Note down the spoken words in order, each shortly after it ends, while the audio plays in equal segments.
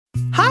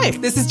Hi,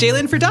 this is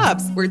Jalen for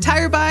Dobbs, where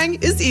tire buying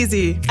is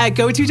easy. At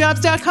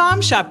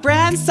GoToDobbs.com, shop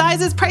brands,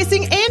 sizes,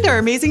 pricing, and our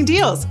amazing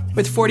deals.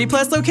 With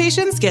 40-plus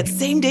locations, get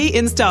same-day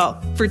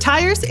install. For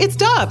tires, it's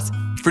Dobbs.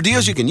 For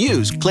deals you can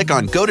use, click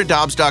on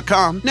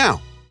GoToDobbs.com now.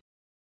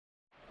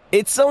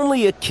 It's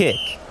only a kick,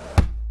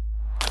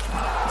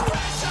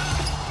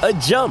 a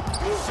jump,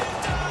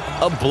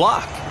 a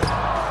block.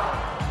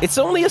 It's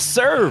only a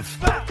serve.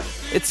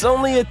 It's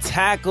only a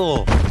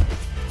tackle,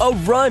 a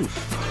run.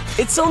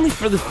 It's only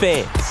for the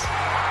fans.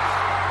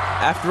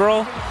 After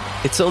all,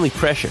 it's only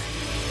pressure.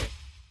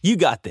 You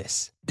got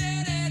this.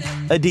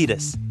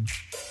 Adidas.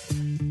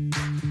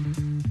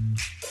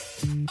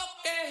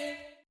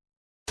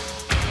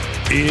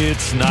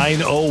 It's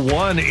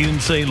 9:01 in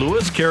St.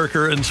 Louis.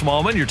 Carricker and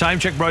Smallman. Your time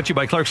check brought to you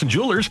by Clarkson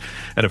Jewelers,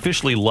 an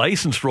officially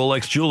licensed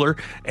Rolex jeweler.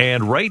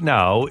 And right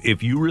now,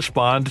 if you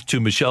respond to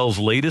Michelle's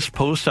latest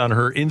post on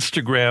her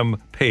Instagram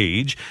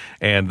page,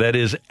 and that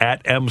is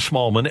at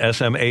 @MSmallman,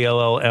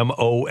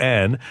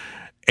 SMALLMON,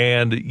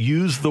 and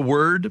use the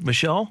word,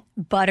 Michelle?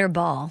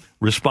 Butterball.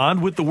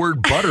 Respond with the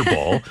word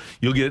Butterball.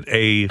 You'll get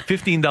a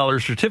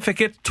 $15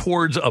 certificate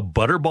towards a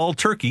Butterball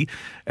turkey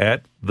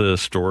at the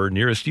store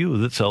nearest you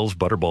that sells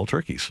Butterball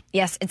turkeys.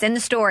 Yes, it's in the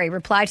story.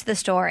 Reply to the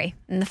story.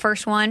 And the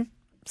first one,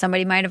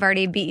 somebody might have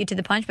already beat you to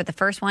the punch, but the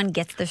first one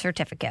gets the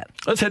certificate.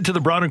 Let's head to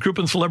the Brown and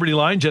Crouppen Celebrity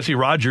Line. Jesse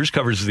Rogers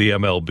covers the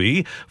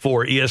MLB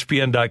for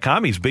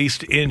ESPN.com. He's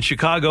based in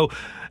Chicago.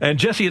 And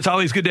Jesse, it's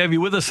always good to have you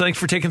with us. Thanks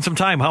for taking some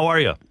time. How are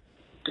you?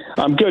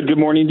 I'm good. Good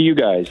morning to you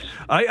guys.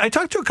 I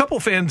talked to a couple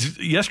fans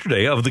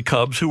yesterday of the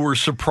Cubs who were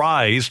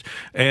surprised,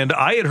 and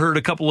I had heard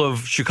a couple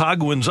of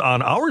Chicagoans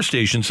on our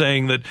station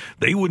saying that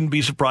they wouldn't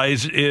be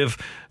surprised if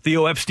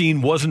Theo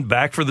Epstein wasn't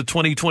back for the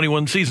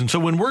 2021 season. So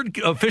when word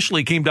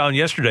officially came down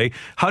yesterday,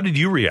 how did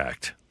you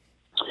react?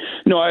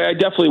 No, I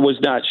definitely was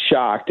not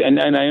shocked,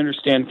 and I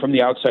understand from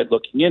the outside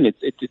looking in, it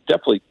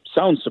definitely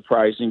sounds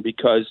surprising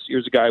because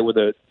here's a guy with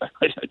a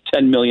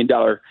 $10 million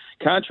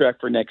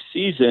contract for next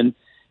season.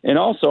 And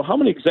also, how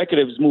many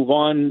executives move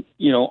on,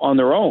 on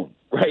their own,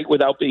 right,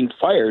 without being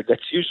fired?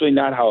 That's usually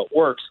not how it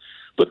works.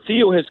 But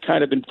Theo has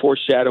kind of been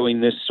foreshadowing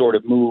this sort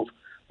of move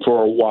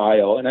for a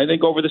while. And I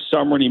think over the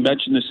summer, and he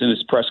mentioned this in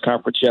his press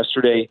conference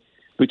yesterday,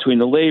 between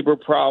the labor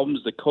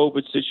problems, the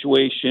COVID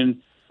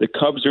situation, the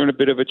Cubs are in a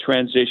bit of a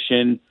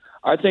transition.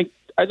 I think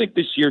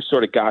this year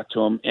sort of got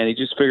to him, and he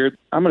just figured,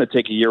 I'm going to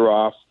take a year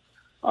off.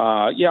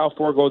 I'll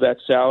forego that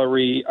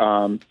salary,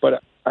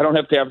 but I don't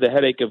have to have the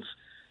headache of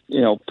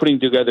putting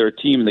together a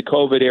team in the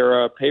COVID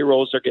era.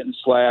 Payrolls are getting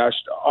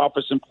slashed.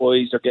 Office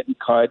employees are getting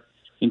cut,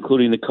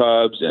 including the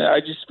Cubs. And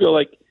I just feel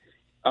like,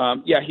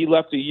 he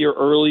left a year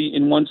early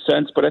in one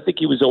sense, but I think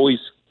he was always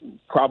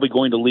probably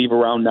going to leave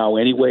around now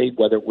anyway,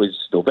 whether it was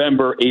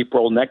November,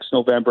 April, next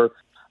November.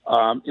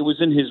 It was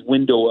in his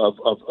window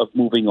of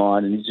moving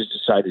on, and he just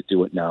decided to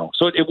do it now.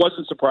 So it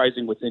wasn't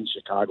surprising within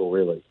Chicago,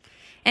 really.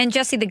 And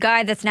Jesse, the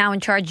guy that's now in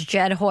charge,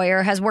 Jed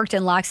Hoyer, has worked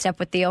in lockstep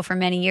with Theo for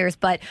many years.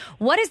 But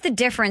what is the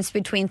difference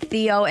between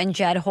Theo and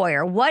Jed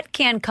Hoyer? What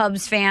can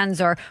Cubs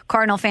fans or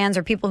Cardinal fans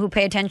or people who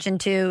pay attention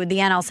to the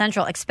NL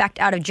Central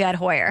expect out of Jed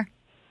Hoyer?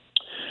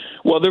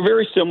 Well, they're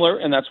very similar,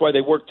 and that's why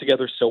they work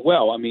together so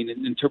well. I mean,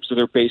 in terms of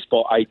their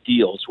baseball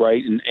ideals,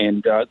 right?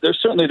 And there's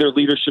certainly their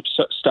leadership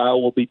style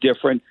will be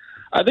different.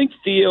 I think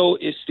Theo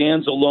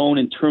stands alone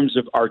in terms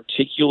of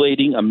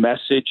articulating a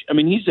message. I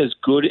mean, he's as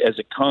good as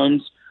it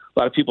comes. A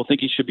lot of people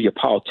think he should be a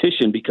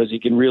politician because he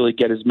can really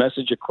get his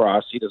message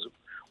across. He doesn't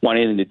want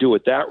anything to do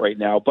with that right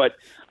now. But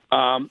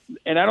and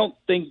I don't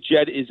think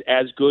Jed is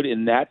as good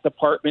in that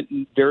department,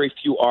 and very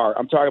few are.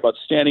 I'm talking about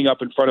standing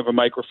up in front of a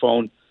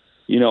microphone.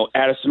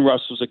 Addison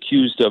Russell's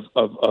accused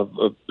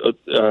of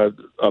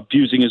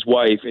abusing his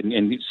wife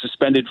and he's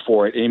suspended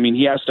for it. I mean,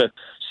 he has to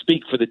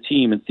speak for the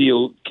team, and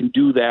Theo can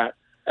do that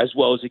as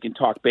well as he can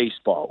talk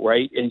baseball,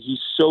 right? And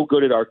he's so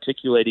good at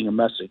articulating a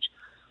message.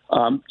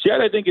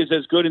 Jed, I think, is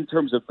as good in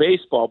terms of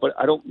baseball, but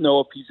I don't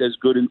know if he's as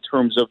good in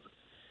terms of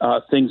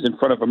things in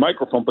front of a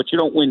microphone. But you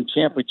don't win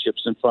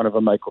championships in front of a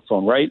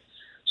microphone, right?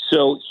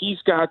 So he's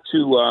got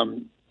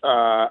to,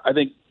 I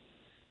think,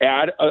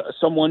 add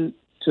someone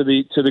to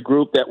the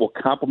group that will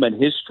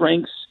complement his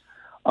strengths.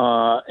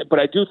 But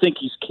I do think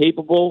he's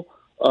capable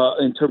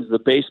in terms of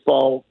the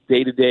baseball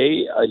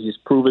day-to-day. He's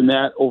proven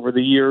that over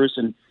the years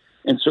and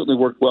certainly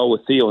worked well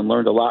with Theo and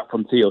learned a lot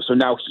from Theo. So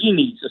now he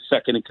needs a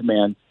second in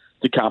command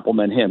to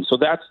complement him. So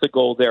that's the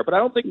goal there. But I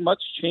don't think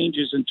much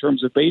changes in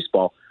terms of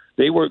baseball.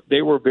 They were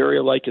very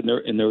alike in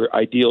their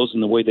ideals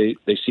and the way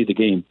they see the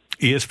game.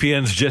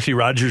 ESPN's Jesse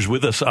Rogers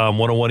with us on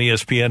 101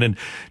 ESPN. And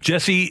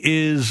Jesse,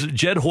 is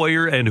Jed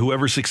Hoyer and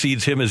whoever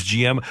succeeds him as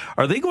GM,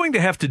 are they going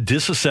to have to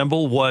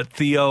disassemble what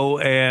Theo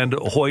and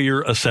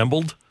Hoyer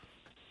assembled?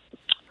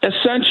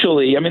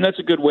 Essentially. I mean, that's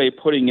a good way of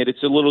putting it.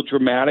 It's a little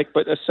dramatic,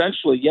 but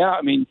essentially, yeah.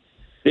 I mean,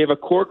 they have a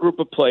core group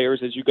of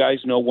players, as you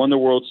guys know, won the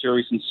World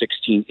Series in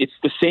 2016. It's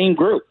the same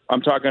group.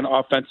 I'm talking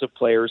offensive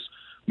players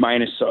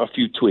minus a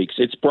few tweaks.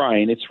 It's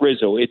Brian, it's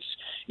Rizzo, it's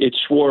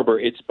Schwarber,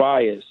 it's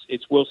Baez,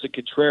 it's Wilson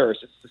Contreras.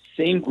 It's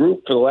the same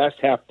group for the last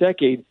half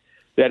decade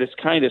that has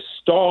kind of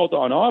stalled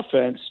on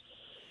offense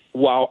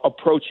while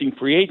approaching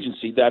free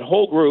agency. That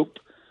whole group,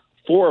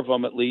 4 of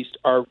them at least,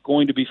 are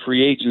going to be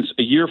free agents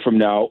a year from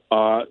now.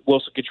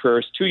 Wilson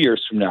Contreras 2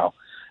 years from now.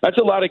 That's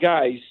a lot of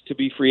guys to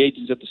be free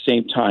agents at the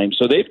same time.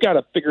 So they've got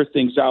to figure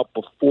things out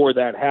before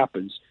that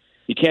happens.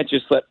 You can't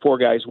just let 4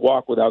 guys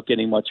walk without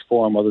getting much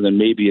for them other than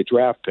maybe a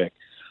draft pick.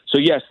 So,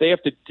 yes, they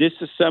have to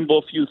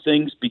disassemble a few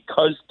things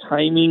because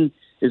timing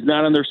is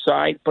not on their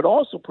side, but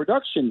also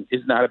production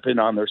is not been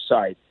on their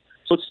side.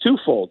 So it's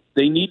twofold.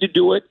 They need to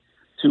do it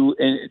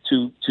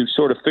to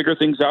sort of figure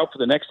things out for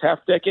the next half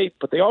decade,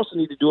 but they also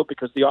need to do it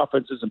because the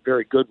offense isn't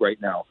very good right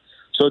now.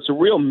 So it's a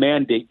real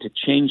mandate to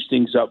change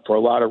things up for a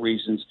lot of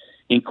reasons,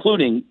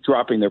 including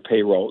dropping their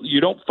payroll.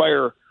 You don't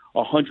fire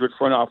 100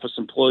 front office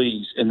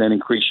employees and then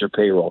increase your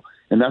payroll.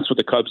 And that's what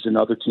the Cubs and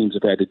other teams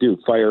have had to do,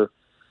 fire,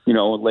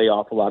 and lay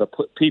off a lot of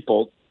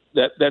people.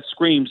 That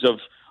screams of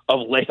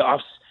layoffs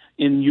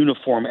in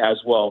uniform as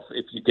well,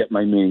 if you get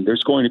my meaning.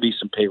 There's going to be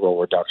some payroll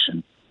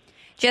reduction.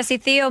 Jesse,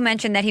 Theo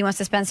mentioned that he wants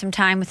to spend some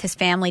time with his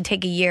family,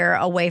 take a year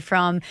away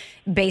from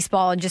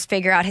baseball and just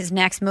figure out his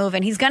next move.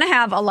 And he's going to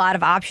have a lot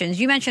of options.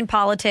 You mentioned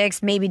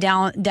politics, maybe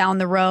down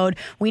the road.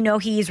 We know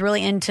he's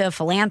really into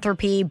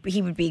philanthropy.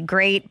 He would be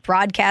great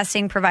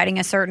broadcasting, providing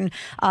a certain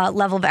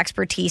level of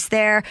expertise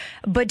there.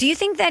 But do you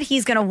think that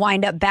he's going to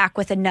wind up back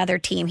with another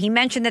team? He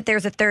mentioned that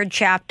there's a third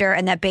chapter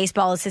and that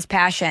baseball is his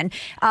passion.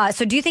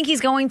 So do you think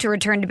he's going to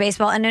return to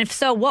baseball? And if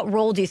so, what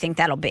role do you think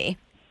that'll be?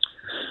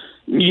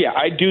 Yeah,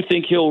 I do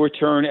think he'll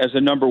return as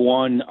a number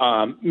one,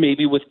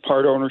 maybe with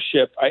part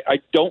ownership. I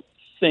don't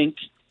think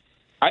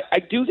I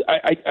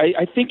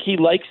think he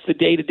likes the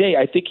day-to-day.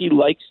 I think he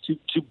likes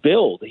to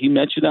build. He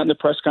mentioned that in the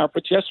press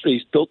conference yesterday.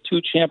 He's built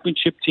 2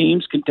 championship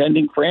teams,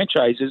 contending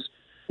franchises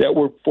that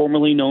were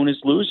formerly known as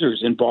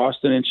losers in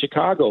Boston and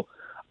Chicago.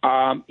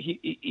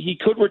 He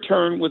could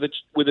return with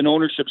an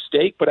ownership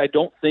stake, but I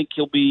don't think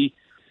he'll be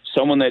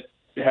someone that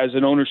has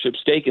an ownership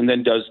stake and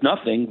then does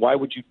nothing. Why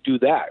would you do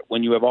that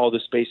when you have all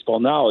this baseball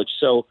knowledge?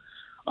 So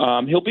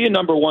he'll be a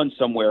number one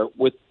somewhere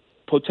with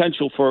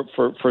potential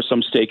for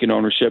some stake in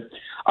ownership.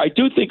 I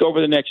do think over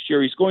the next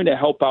year he's going to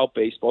help out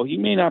baseball. He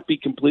may not be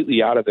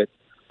completely out of it.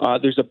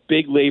 There's a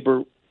big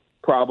labor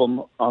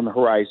problem on the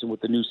horizon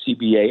with the new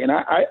CBA, and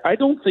I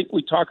don't think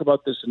we talk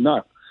about this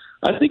enough.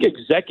 I think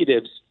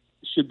executives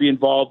should be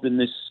involved in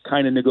this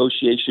kind of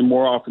negotiation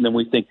more often than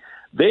we think.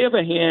 They have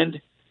a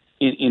hand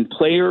in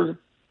player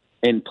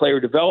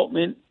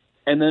development,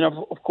 and then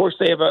of course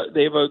they have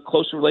a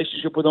close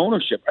relationship with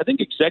ownership. I think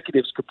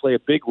executives could play a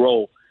big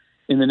role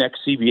in the next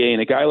CBA,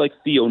 and a guy like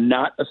Theo,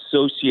 not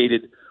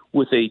associated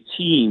with a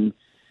team,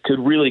 could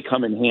really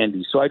come in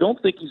handy. So I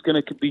don't think he's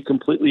going to be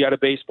completely out of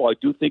baseball. I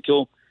do think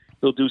he'll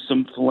do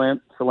some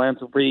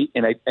philanthropy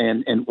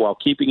and while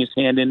keeping his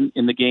hand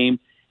in the game,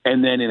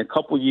 and then in a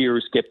couple of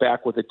years get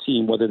back with a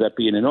team, whether that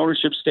be in an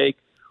ownership stake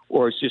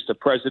or it's just a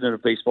president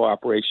of baseball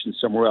operations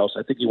somewhere else.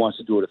 I think he wants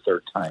to do it a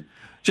third time.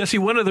 Jesse,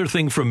 one other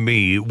thing from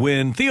me.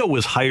 When Theo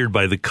was hired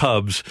by the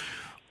Cubs,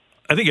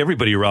 I think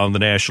everybody around the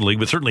National League,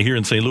 but certainly here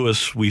in St.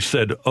 Louis, we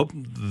said,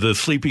 the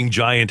sleeping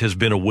giant has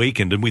been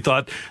awakened. And we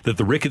thought that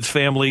the Ricketts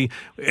family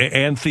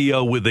and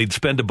Theo, they'd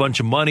spend a bunch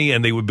of money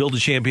and they would build a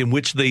champion,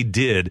 which they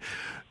did.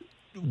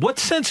 What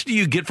sense do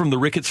you get from the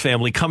Ricketts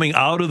family coming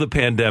out of the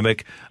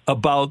pandemic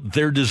about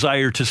their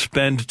desire to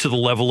spend to the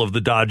level of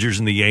the Dodgers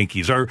and the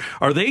Yankees? Are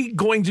they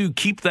going to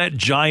keep that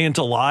giant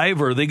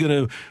alive, or are they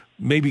going to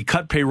maybe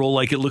cut payroll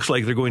like it looks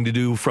like they're going to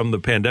do from the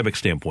pandemic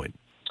standpoint?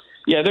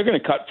 Yeah, they're going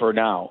to cut for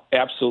now.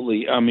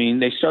 Absolutely. I mean,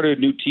 they started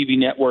a new TV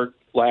network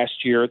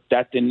last year.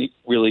 That didn't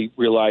really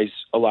realize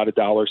a lot of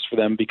dollars for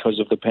them because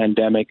of the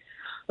pandemic.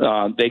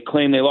 They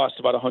claim they lost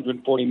about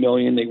 $140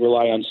 million. They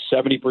rely on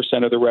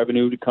 70% of the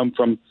revenue to come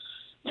from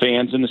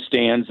fans in the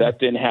stands. That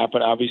didn't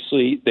happen,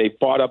 obviously. They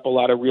bought up a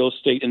lot of real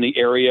estate in the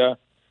area,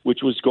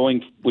 which was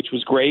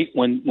great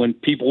when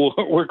people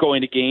were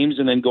going to games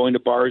and then going to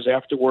bars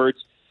afterwards.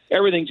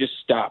 Everything just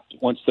stopped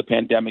once the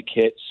pandemic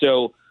hit.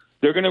 So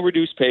they're going to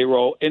reduce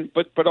payroll,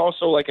 but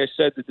also, like I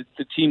said,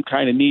 the team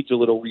kind of needs a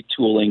little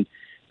retooling.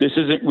 This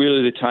isn't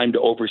really the time to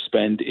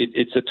overspend.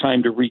 It's a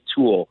time to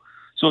retool.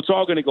 So it's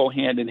all going to go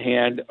hand in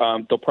hand.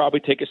 They'll probably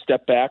take a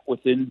step back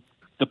within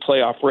the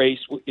playoff race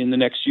in the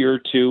next year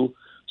or two.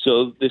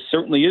 So this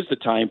certainly is the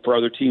time for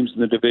other teams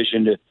in the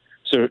division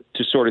to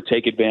sort of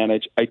take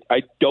advantage.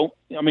 I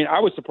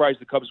was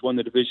surprised the Cubs won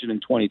the division in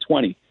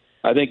 2020.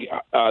 I think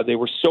they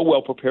were so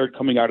well prepared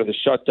coming out of the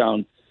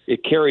shutdown,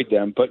 it carried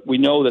them. But we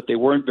know that they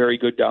weren't very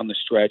good down the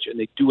stretch, and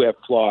they do have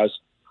flaws.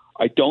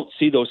 I don't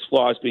see those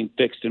flaws being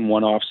fixed in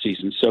one off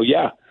season. So,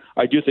 yeah,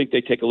 I do think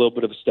they take a little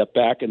bit of a step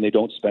back and they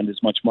don't spend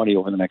as much money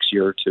over the next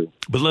year or two.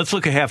 But let's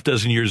look a half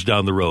dozen years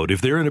down the road.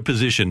 If they're in a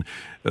position,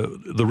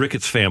 the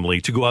Ricketts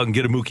family, to go out and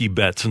get a Mookie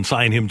Betts and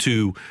sign him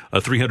to a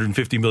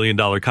 $350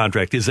 million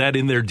contract, is that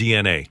in their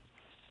DNA?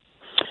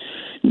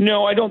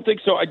 No, I don't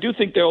think so. I do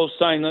think they'll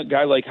sign a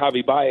guy like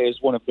Javi Baez,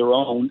 one of their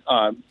own,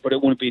 but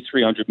it wouldn't be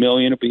 $300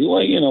 million. It'd be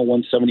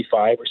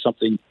 $175 or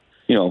something,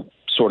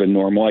 sort of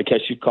normal, I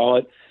guess you'd call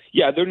it.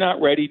 Yeah, they're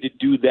not ready to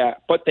do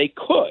that, but they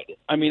could.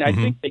 I mean, I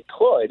think they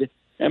could,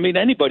 I mean,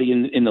 anybody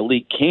in the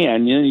league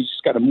can. You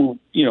just got to move,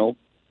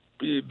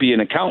 be an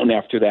accountant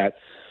after that.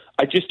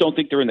 I just don't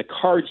think they're in the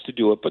cards to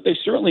do it, but they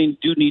certainly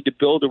do need to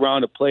build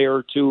around a player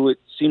or two. It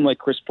seemed like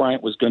Chris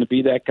Bryant was going to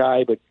be that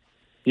guy, but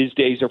his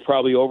days are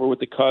probably over with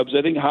the Cubs.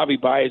 I think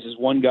Javi Baez is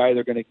one guy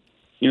they're going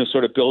to,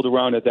 sort of build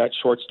around at that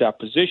shortstop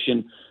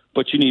position,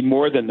 but you need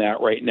more than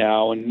that right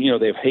now. And,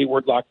 they have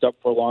Hayward locked up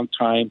for a long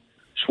time,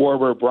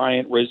 Schwarber,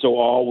 Bryant, Rizzo,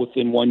 all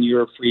within 1 year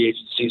of free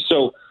agency.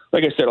 So,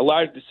 like I said, a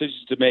lot of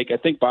decisions to make. I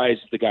think Baez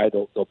is the guy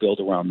they'll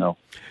build around, though.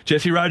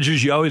 Jesse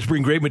Rogers, you always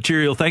bring great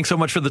material. Thanks so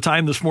much for the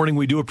time this morning.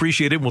 We do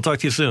appreciate it. We'll talk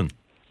to you soon.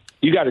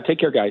 You got it. Take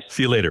care, guys.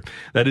 See you later.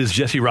 That is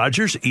Jesse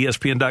Rogers,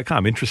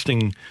 ESPN.com.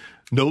 Interesting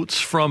notes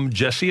from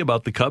Jesse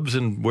about the Cubs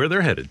and where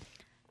they're headed.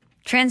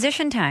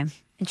 Transition time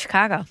in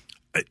Chicago.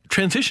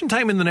 Transition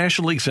time in the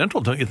National League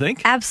Central, don't you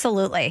think?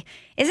 Absolutely.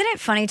 Isn't it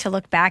funny to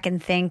look back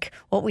and think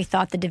what we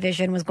thought the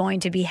division was going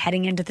to be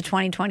heading into the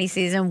 2020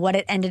 season, what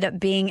it ended up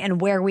being,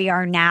 and where we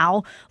are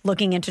now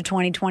looking into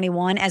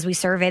 2021 as we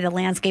survey the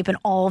landscape and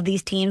all of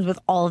these teams with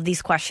all of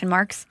these question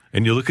marks?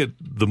 And you look at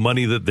the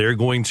money that they're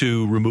going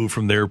to remove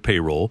from their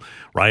payroll.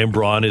 Ryan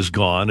Braun is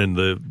gone, and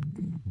the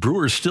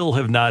Brewers still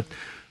have not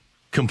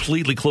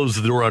completely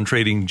closed the door on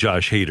trading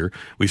Josh Hader.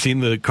 We've seen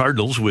the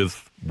Cardinals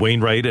with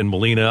Wainwright and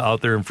Molina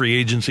out there in free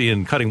agency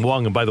and cutting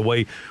Wong. And by the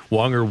way,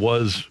 Wonger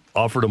was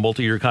offered a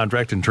multi-year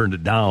contract and turned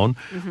it down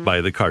by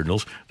the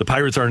Cardinals. The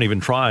Pirates aren't even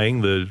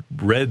trying. The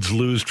Reds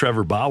lose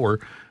Trevor Bauer.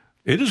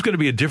 It is going to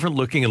be a different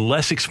looking and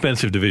less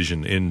expensive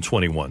division in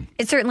 21.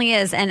 It certainly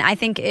is. And I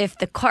think if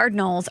the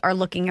Cardinals are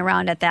looking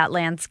around at that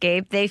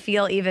landscape, they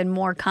feel even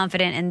more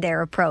confident in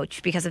their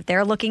approach. Because if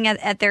they're looking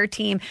at their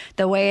team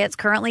the way it's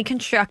currently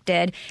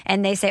constructed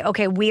and they say,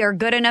 okay, we are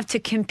good enough to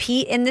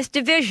compete in this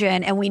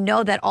division and we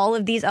know that all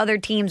of these other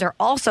teams are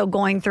also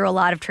going through a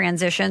lot of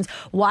transitions,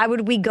 why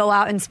would we go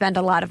out and spend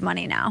a lot of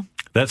money now?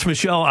 That's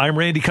Michelle. I'm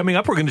Randy. Coming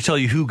up, we're going to tell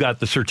you who got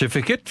the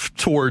certificate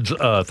towards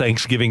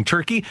Thanksgiving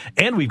turkey.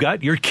 And we've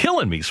got You're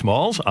Killing Me,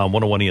 Smalls, on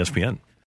 101 ESPN.